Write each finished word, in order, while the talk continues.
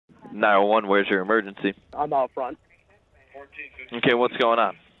911, where's your emergency? I'm out front. Okay, what's going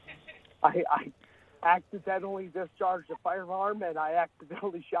on? I accidentally discharged a fire alarm, and I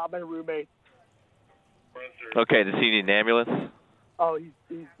accidentally shot my roommate. Okay, does he need an ambulance? Oh,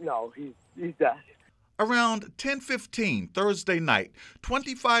 he's dead. Around 10:15 Thursday night,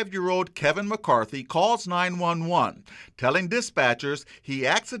 25-year-old Kevin McCarthy calls 911, telling dispatchers he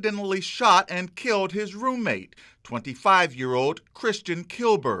accidentally shot and killed his roommate, 25-year-old Christian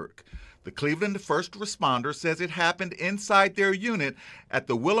Kilberg. The Cleveland first responder says it happened inside their unit at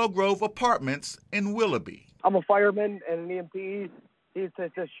the Willow Grove Apartments in Willoughby. I'm a fireman and an EMT. He's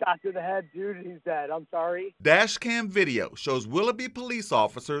just shot to the head, dude. He's dead. I'm sorry. Dashcam video shows Willoughby police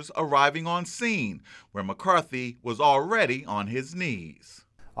officers arriving on scene, where McCarthy was already on his knees.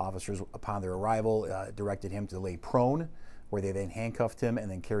 Officers, upon their arrival, directed him to lay prone, where they then handcuffed him and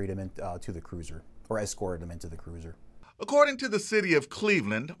then carried him to the cruiser, or escorted him into the cruiser. According to the city of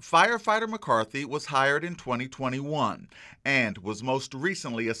Cleveland, firefighter McCarthy was hired in 2021 and was most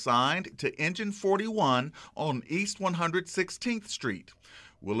recently assigned to Engine 41 on East 116th Street.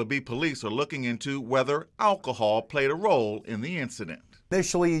 Willoughby police are looking into whether alcohol played a role in the incident.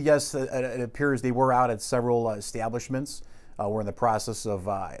 Initially, yes, it appears they were out at several establishments. We're in the process of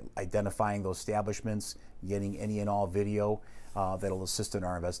identifying those establishments, getting any and all video that'll assist in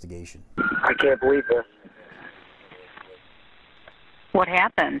our investigation. I can't believe this. What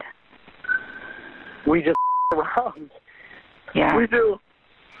happened? We just around. Yeah. We do.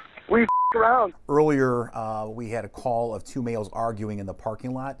 We around. Earlier, we had a call of two males arguing in the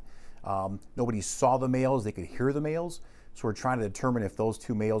parking lot. Nobody saw the males. They could hear the males. So we're trying to determine if those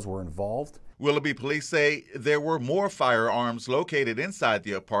two males were involved. Willoughby police say there were more firearms located inside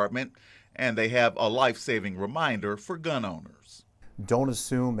the apartment, and they have a life-saving reminder for gun owners. Don't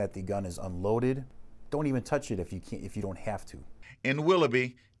assume that the gun is unloaded. Don't even touch it if you don't have to. In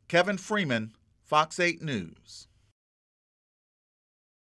Willoughby, Kevin Freeman, Fox 8 News.